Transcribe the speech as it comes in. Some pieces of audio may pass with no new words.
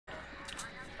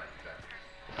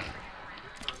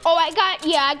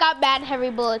I got bad heavy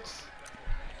bullets.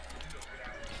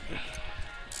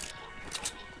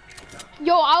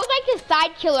 Yo, I was like the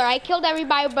side killer. I killed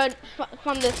everybody but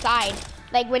from the side.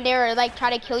 Like when they were like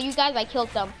trying to kill you guys, I killed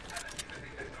them.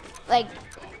 Like,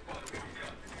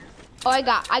 oh, I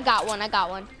got one.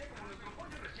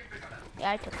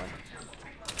 Yeah, I took one.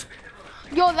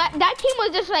 Yo, that team was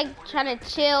just like trying to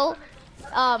chill,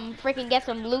 freaking get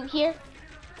some loot here.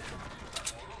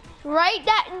 Right?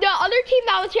 That the other team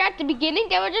that was here at the beginning,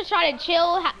 they were just trying to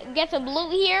chill, get some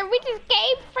loot here. We just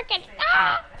came freaking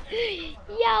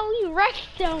yeah, we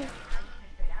wrecked them.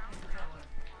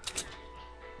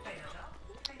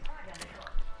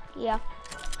 Yeah.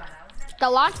 The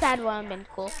launch pad would have been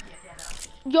cool.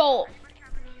 Yo.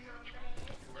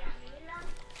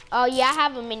 Oh yeah, I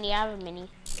have a mini.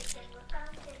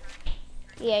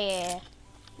 Yeah.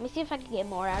 Let me see if I can get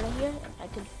more out of here. If I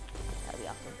could, that'd be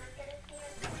awesome.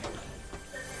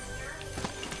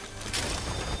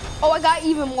 Oh, I got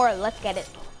even more. Let's get it.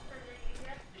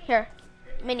 Here,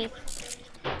 mini.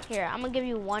 Here, I'm gonna give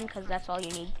you one because that's all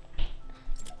you need.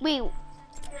 Wait.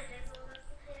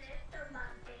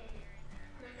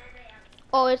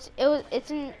 Oh, it's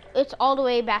all the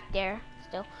way back there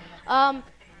still. All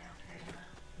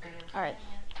right.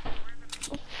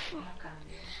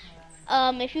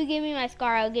 If you give me my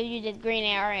scar, I'll give you the green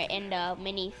AR and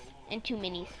minis and 2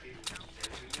 minis.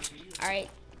 All right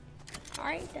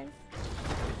then.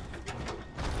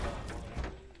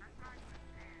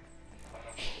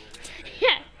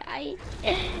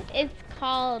 It's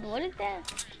called, what is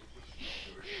that?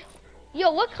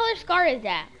 Yo, what color scar is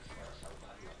that?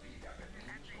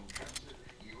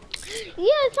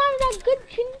 Yeah, it's not that good.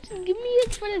 Can you give me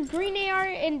it for the green AR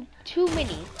and 2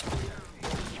 minis?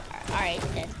 Alright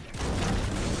then.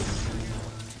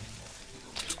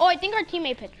 Oh, I think our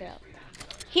teammate picked it up.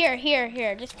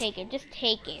 Here. Just take it.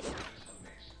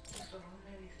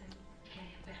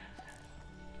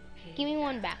 Give me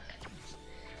one back.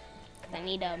 I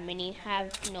need a mini.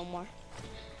 Have no more.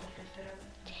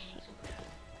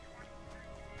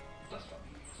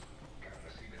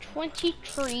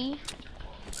 $23.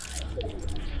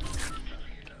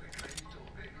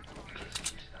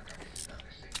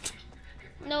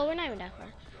 No, we're not even that far.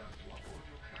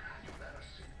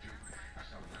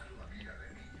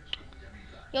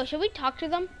 Yo, should we talk to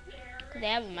them? Cause they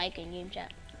have a mic in game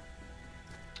chat.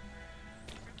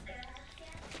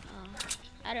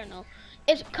 I don't know.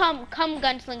 It's come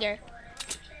gunslinger.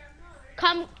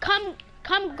 Come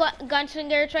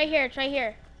gunslinger. It's right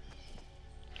here.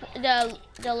 The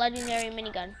legendary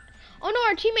minigun. Oh no,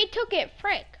 our teammate took it.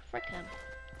 Frick him.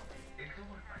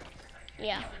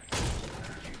 Yeah.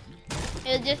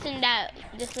 It was just in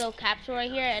this little capsule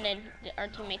right here, and then our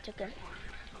teammate took it.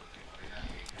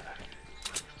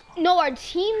 No, our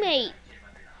teammate.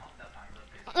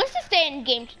 Let's just stay in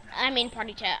game.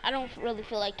 Party chat. I don't really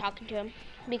feel like talking to him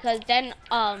because then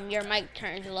your mic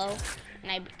turns low,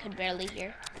 and I could barely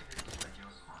hear.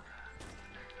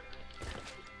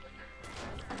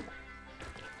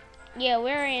 Yeah,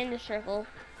 we're in the circle,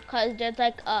 cause there's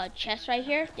like a chest right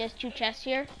here. There's 2 chests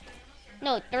here.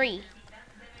 No, 3.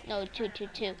 No, two.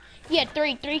 Yeah,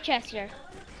 three chests here.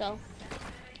 So,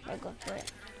 we'll go for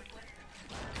it.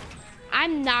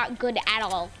 I'm not good at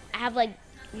all. I have like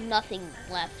nothing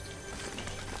left.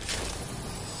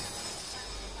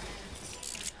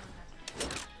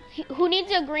 Who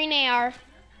needs a green AR?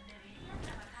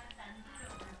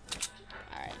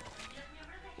 Alright.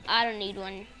 I don't need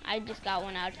one. I just got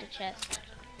one out of the chest.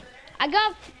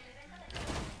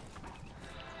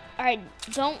 Alright,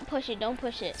 don't push it.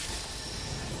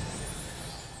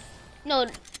 No,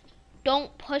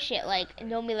 don't push it, like, and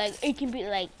don't be like, it can be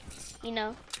like, you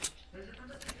know?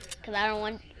 Because I don't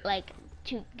want, like,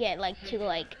 to get, like, too,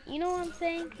 like, you know what I'm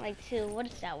saying? Like, to, what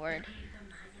is that word?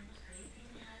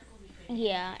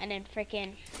 Yeah, and then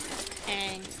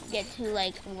and get too,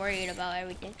 like, worried about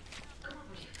everything.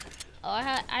 Oh,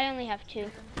 I only have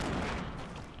 2.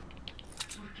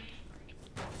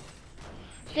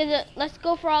 Let's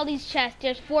go for all these chests.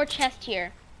 There's 4 chests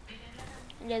here.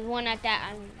 And there's one at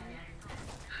that.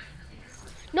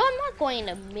 No, I'm not going in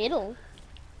the middle.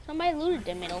 Somebody looted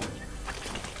the middle.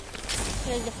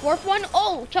 There's the 4th one.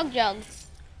 Oh, chug jug.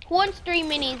 Who wants 3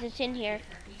 minis? It's in here.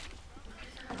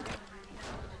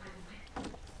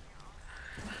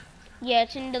 Yeah,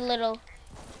 it's in the little.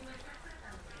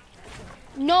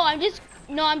 No, I'm just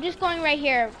going right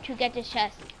here to get this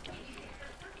chest.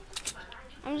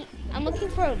 I'm looking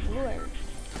for a lure.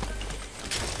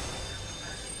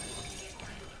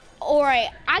 Alright,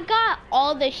 I got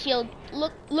all the shield.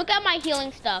 Look at my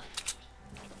healing stuff.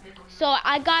 So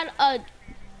I got a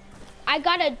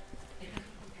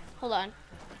hold on.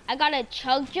 I got a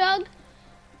chug jug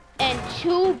and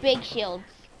 2 big shields.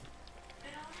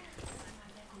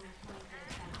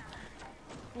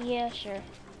 Yeah, sure.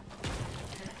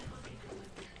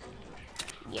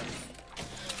 Yeah.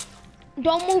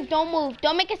 Don't move, don't move.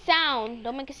 Don't make a sound.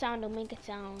 Don't make a sound, don't make a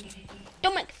sound.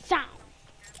 Don't make a sound.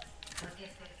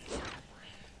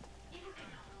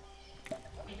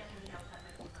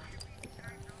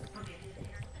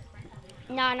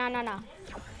 No, no, no, no.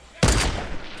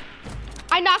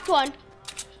 I knocked one.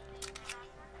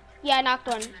 Yeah, I knocked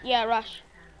one. Yeah, rush.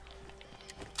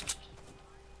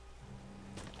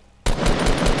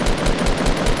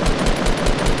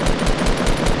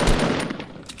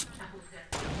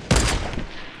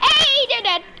 Hey, they're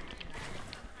dead.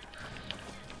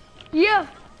 Yeah.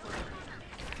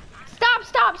 Stop,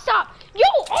 stop, stop. Yo,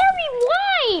 Army,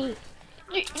 why?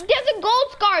 There's a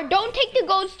gold scar. Don't take the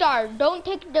gold star. Don't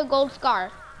take the gold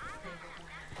scar.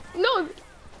 No,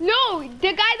 no,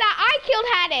 the guy that I killed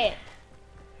had it.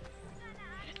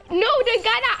 No, the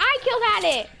guy that I killed had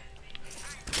it.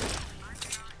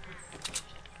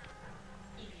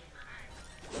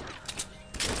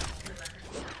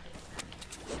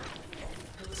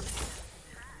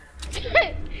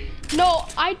 No,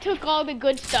 I took all the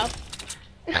good stuff.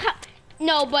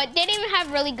 No, but they didn't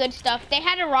have really good stuff. They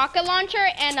had a rocket launcher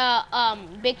and a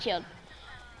big shield.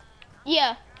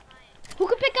 Yeah. Who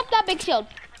could pick up that big shield?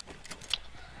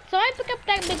 Somebody pick up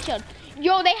that big shield.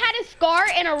 Yo, they had a scar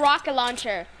and a rocket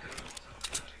launcher.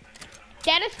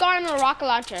 They had a scar and a rocket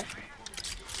launcher.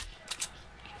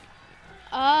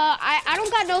 I don't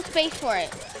got no space for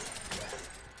it.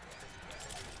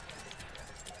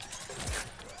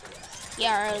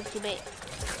 Yeah, too big.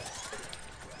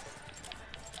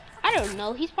 I don't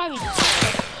know. He's probably just...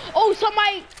 Oh,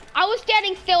 somebody... I was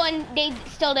standing still and they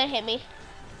still didn't hit me.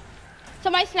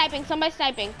 Somebody sniping. Somebody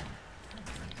sniping.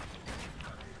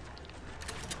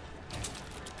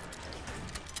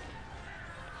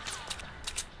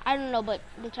 I don't know, but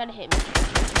they tried to hit me.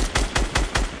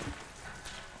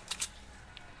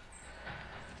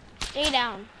 Stay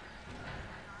down.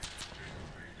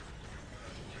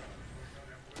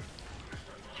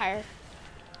 Higher.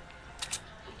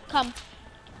 Come.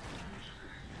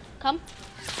 Come.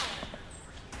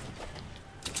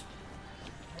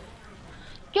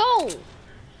 Yo!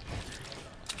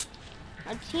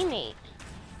 Our teammate.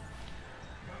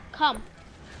 Come.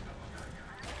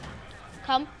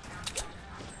 Come.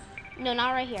 No,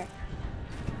 not right here.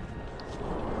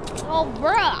 Oh,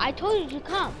 bruh, I told you to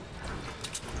come.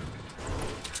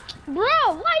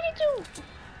 Bruh, why did you...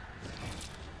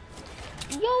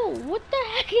 Yo, what the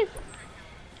heck is...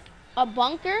 A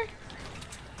bunker?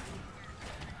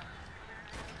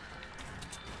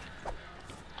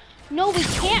 No, we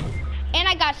can't. And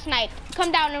I got sniped.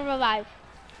 Come down and revive.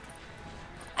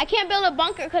 I can't build a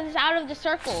bunker because it's out of the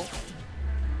circle.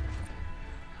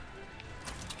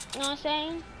 You know what I'm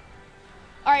saying?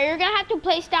 Alright, you're gonna have to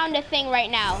place down the thing right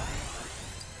now.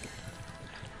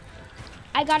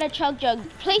 I got a chug jug.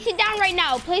 Place it down right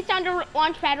now. Place down the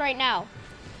launch pad right now.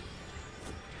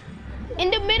 In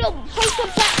the middle. Place the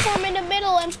platform in the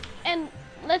middle and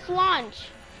let's launch.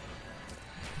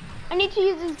 I need to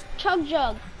use this chug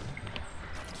jug.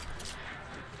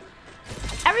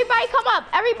 Everybody come up.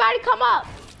 Everybody come up.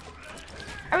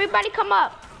 Everybody come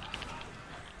up.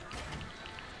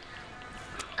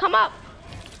 Come up.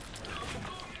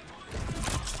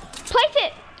 Place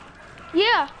it.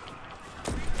 Yeah.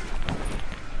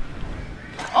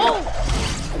 Oh.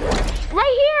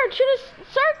 Right here to the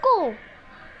circle.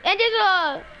 And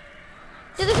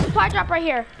there's a supply drop right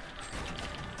here.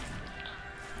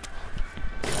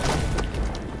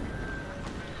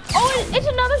 Oh, it's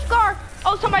another scar.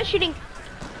 Oh, somebody's shooting.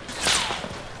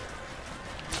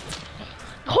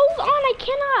 Hold on, I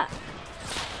cannot.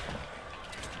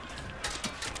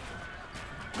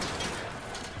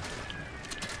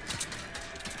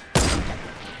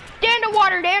 They're in the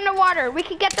water, they're in the water. We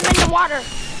can get them in the water.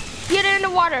 Yeah, they're in the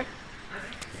water.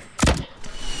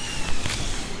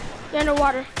 They're in the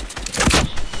water.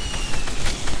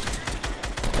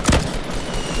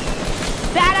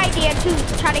 Bad idea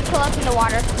to try to kill us in the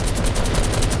water.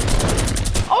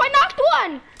 Oh, I knocked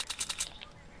one.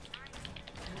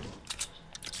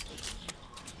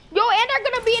 Yo, and they're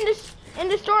gonna be in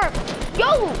the storm.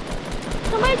 Yo,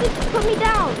 somebody just put me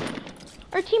down.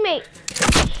 Our teammate.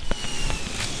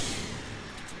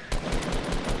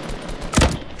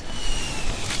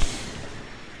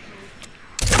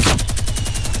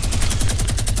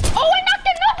 Oh, I knocked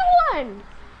another one.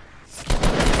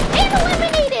 And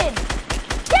eliminated.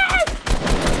 Yes.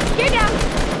 They're down.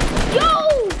 Yo.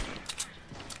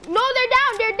 No, they're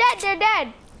down. They're dead. They're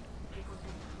dead.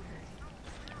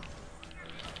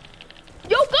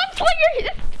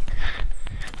 you're...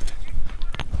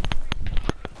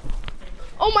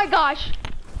 Oh my gosh.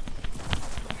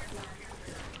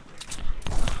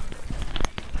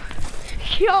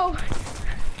 Yo.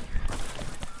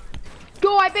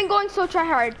 Yo, I've been going so try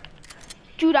hard.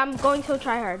 Dude, I'm going so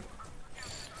try hard.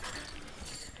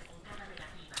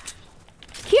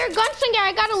 Here, Gunslinger,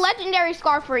 I got a legendary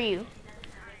scar for you.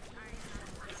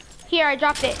 Here, I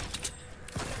dropped it.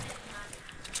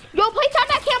 Yo, place down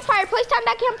that campfire. Place down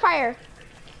that campfire.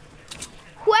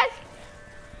 Who has...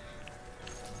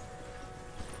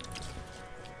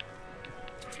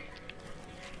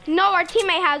 No, our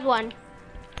teammate has one.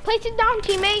 Place it down,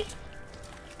 teammate.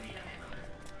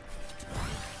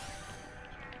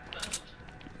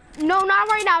 No, not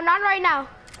right now. Not right now.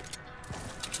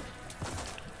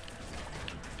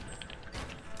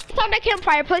 Place down the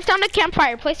campfire. Place down the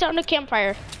campfire. Place down the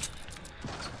campfire.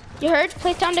 You heard?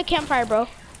 Place down the campfire, bro.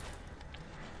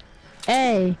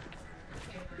 Hey.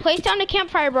 Place down the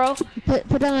campfire, bro.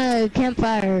 Put down a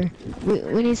campfire.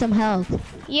 We need some help.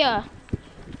 Yeah.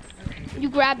 You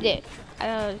grabbed it.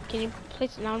 Can you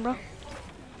place it down, bro?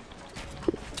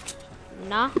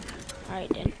 Nah?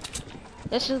 Alright then.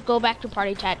 Let's just go back to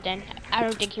party chat then. I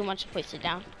don't think he wants to place it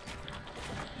down.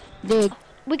 Dude.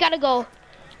 We gotta go.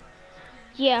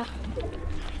 Yeah.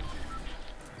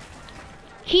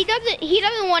 He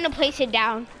doesn't want to place it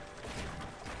down.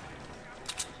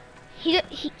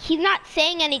 He's not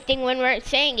saying anything when we're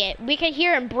saying it. We can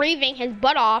hear him breathing his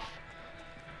butt off.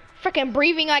 Freaking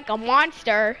breathing like a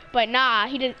monster. But nah,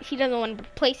 he doesn't want to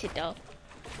place it though.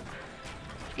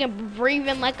 He's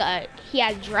breathing like he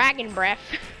has dragon breath.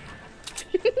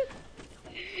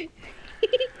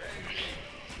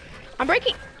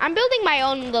 I'm building my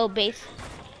own little base.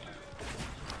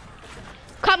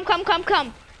 Come. Come.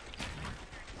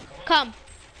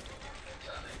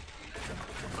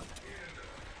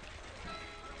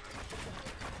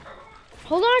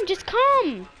 Hold on, just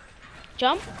come.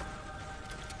 Jump.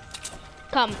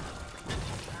 Come.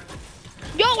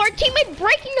 Yo, our teammate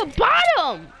breaking the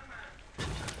bottom.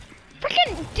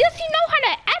 Freaking, does he know how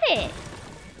to edit?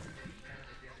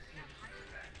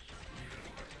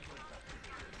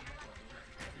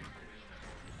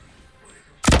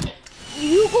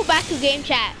 You go back to game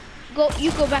chat.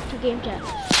 You go back to game chat.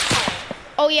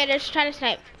 Oh yeah, they're just trying to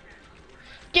snipe.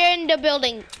 They're in the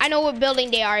building. I know what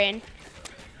building they are in.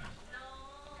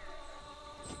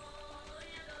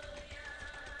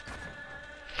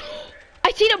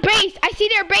 I see the base. I see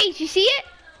their base. You see it?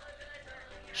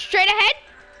 Straight ahead.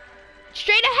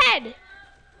 Straight ahead.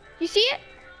 You see it?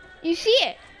 You see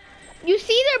it? You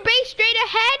see their base straight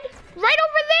ahead? Right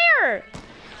over there.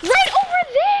 Right over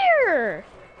there.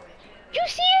 You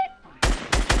see it?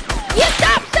 Yeah,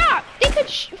 stop. They could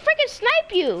freaking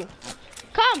snipe you.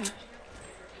 Come.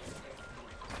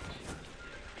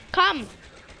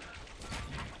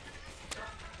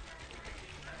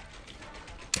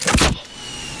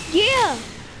 Yeah.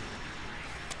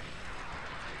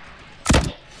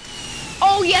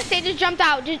 Oh yes, they just jumped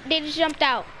out. They just jumped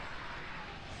out.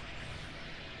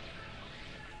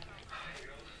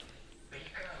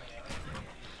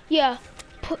 Yeah.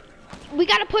 We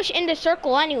gotta push in the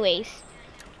circle anyways.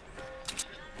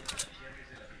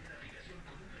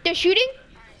 They're shooting?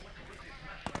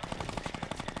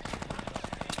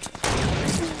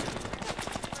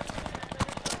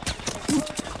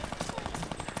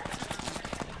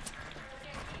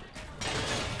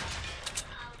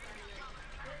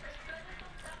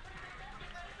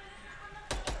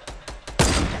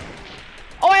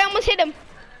 Oh, I almost hit him.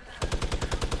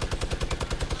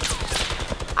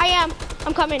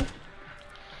 I'm coming.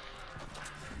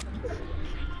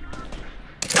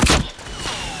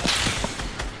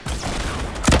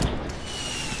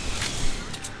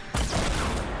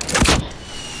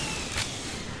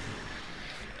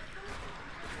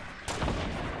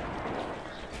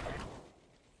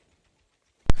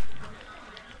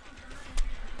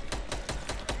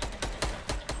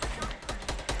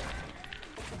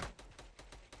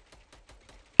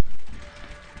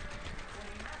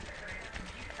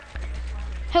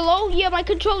 Hello? Yeah, my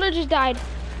controller just died.